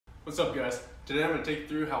What's up, guys? Today I'm going to take you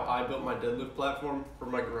through how I built my deadlift platform for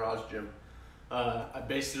my garage gym. I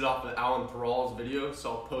based it off of Alan Thrall's video,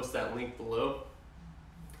 so I'll post that link below.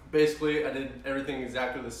 Basically, I did everything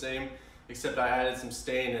exactly the same, except I added some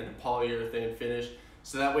stain and a polyurethane finish,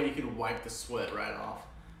 so that way you can wipe the sweat right off.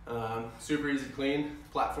 Super easy to clean,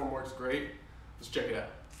 platform works great. Let's check it out.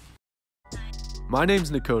 My name's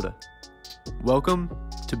Nakota. Welcome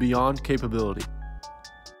to Beyond Capability.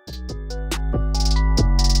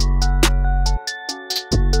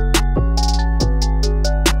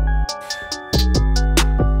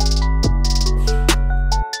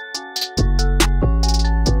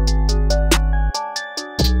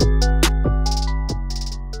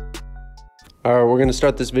 Alright, we're going to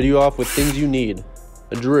start this video off with things you need.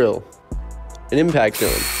 A drill, an impact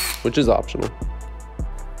gun, which is optional,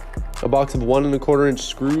 a box of 1 1/4 inch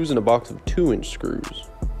screws and a box of 2 inch screws,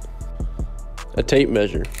 a tape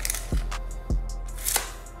measure,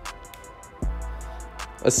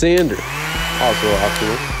 a sander, also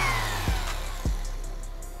optional,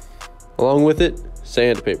 along with it,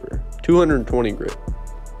 sandpaper, 220 grit,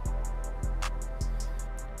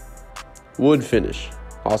 wood finish,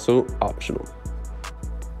 also optional,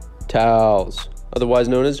 towels, otherwise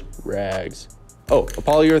known as rags, oh, a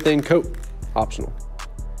polyurethane coat, optional,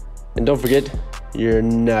 and don't forget your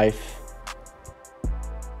knife.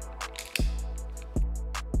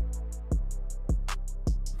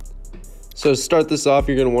 So to start this off,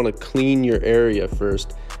 you're going to want to clean your area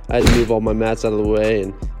first. I had to move all my mats out of the way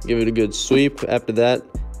and give it a good sweep. After that,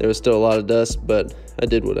 there was still a lot of dust, but I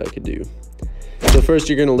did what I could do. So first,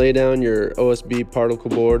 you're going to lay down your OSB particle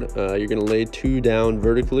board. You're going to lay 2 down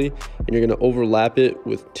vertically, and you're going to overlap it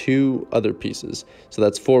with 2 other pieces. So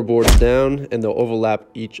that's 4 boards down, and they'll overlap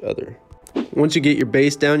each other. Once you get your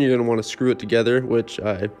base down, you're going to want to screw it together, which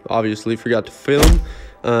I obviously forgot to film.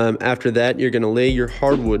 After that, you're going to lay your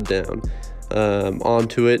hardwood down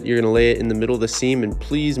onto it. You're going to lay it in the middle of the seam, and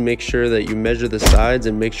please make sure that you measure the sides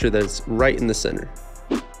and make sure that it's right in the center.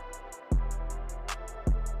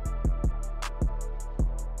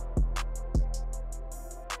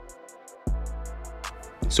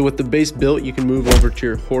 So with the base built, you can move over to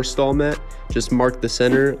your horse stall mat. Just mark the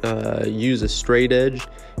center, use a straight edge,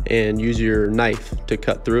 and use your knife to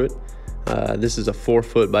cut through it. This is a 4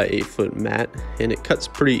 foot by 8 foot mat, and it cuts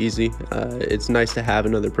pretty easy. It's nice to have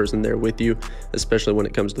another person there with you, especially when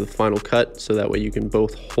it comes to the final cut, so that way you can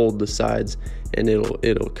both hold the sides and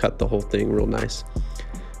it'll cut the whole thing real nice.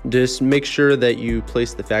 Just make sure that you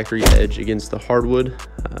place the factory edge against the hardwood.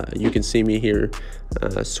 You can see me here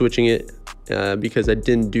switching it because I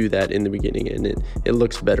didn't do that in the beginning, and it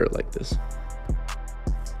looks better like this.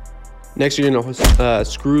 Next, you're going to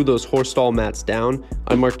screw those horse stall mats down.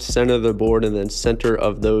 I marked center of the board and then center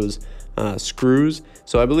of those screws.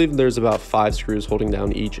 So I believe there's about 5 screws holding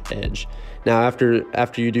down each edge. Now after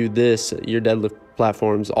you do this, your deadlift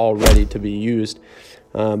platform's all ready to be used.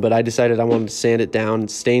 But I decided I wanted to sand it down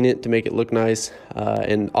and stain it to make it look nice,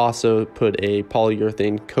 and also put a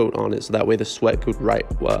polyurethane coat on it, so that way the sweat could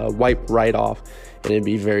wipe right off and it'd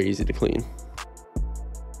be very easy to clean.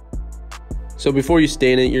 So before you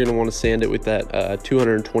stain it, you're going to want to sand it with that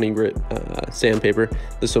 220 grit sandpaper.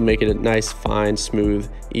 This will make it a nice, fine, smooth,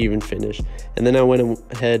 even finish. And then I went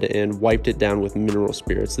ahead and wiped it down with mineral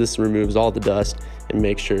spirits. This removes all the dust and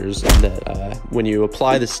makes sure that when you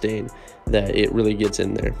apply the stain, that it really gets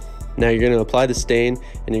in there. Now you're going to apply the stain,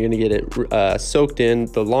 and you're going to get it soaked in.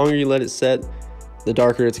 The longer you let it set, the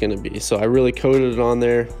darker it's going to be. So I really coated it on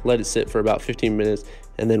there, let it sit for about 15 minutes,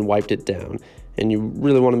 and then wiped it down. And you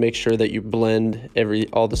really want to make sure that you blend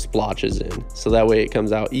all the splotches in, so that way it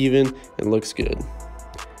comes out even and looks good.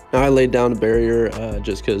 Now I laid down a barrier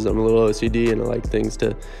just because I'm a little OCD and I like things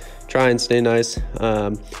to try and stay nice.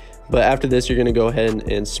 But after this, you're going to go ahead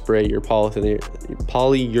and spray your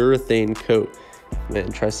polyurethane coat. Man,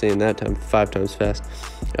 try saying that 5 times fast.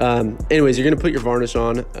 Anyways, you're going to put your varnish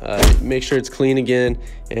on. Make sure it's clean again,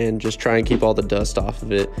 and just try and keep all the dust off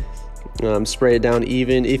of it. Spray it down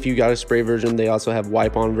even. If you got a spray version, they also have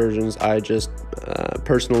wipe on versions. I just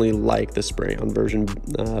personally like the spray on version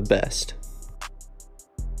best.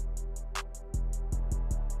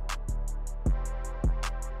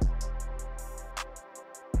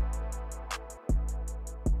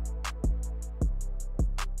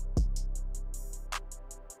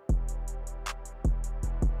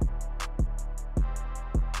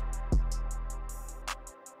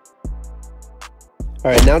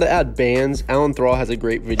 Alright, now to add bands, Alan Thrall has a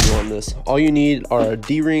great video on this. All you need are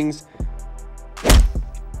D-rings,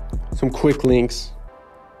 some quick links,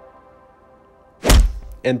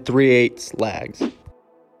 and 3/8 lags.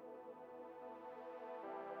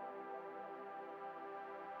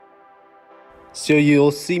 So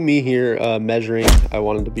you'll see me here measuring. I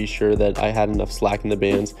wanted to be sure that I had enough slack in the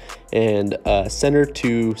bands, and center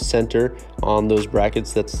to center on those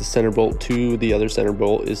brackets, that's the center bolt to the other center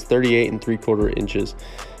bolt, is 38 3/4 inches.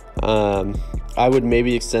 I would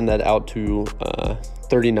maybe extend that out to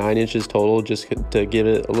 39 inches total, just to give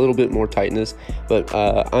it a little bit more tightness. But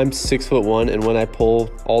I'm 6'1", and when I pull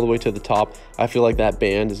all the way to the top, I feel like that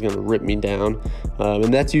band is going to rip me down.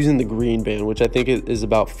 And that's using the green band, which I think is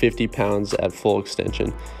about 50 pounds at full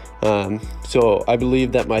extension. So I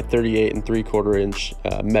believe that my 38 3/4 inch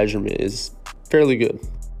measurement is fairly good.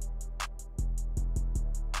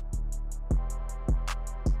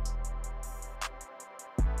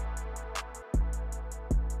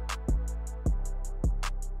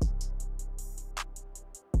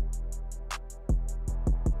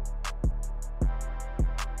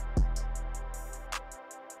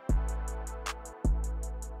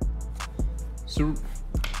 So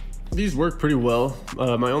these work pretty well.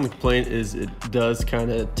 My only complaint is it does kind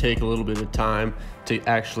of take a little bit of time to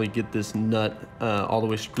actually get this nut all the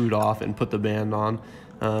way screwed off and put the band on.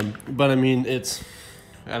 But I mean, it's,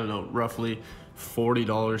 I don't know, roughly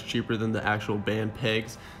 $40 cheaper than the actual band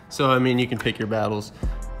pegs. So I mean, you can pick your battles.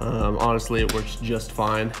 Honestly, it works just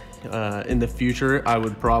fine. In the future, I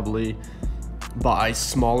would probably buy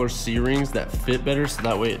smaller C-rings that fit better, so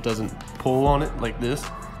that way it doesn't pull on it like this.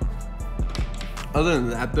 Other than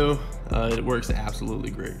that though, it works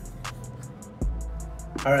absolutely great.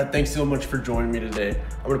 All right, thanks so much for joining me today.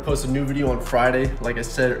 I'm gonna post a new video on Friday, like I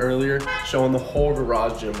said earlier, showing the whole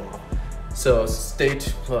garage gym off. So stay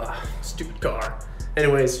tuned. Stupid car.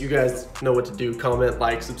 Anyways, you guys know what to do. Comment,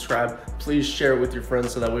 like, subscribe. Please share it with your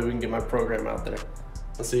friends so that way we can get my program out there.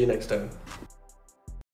 I'll see you next time.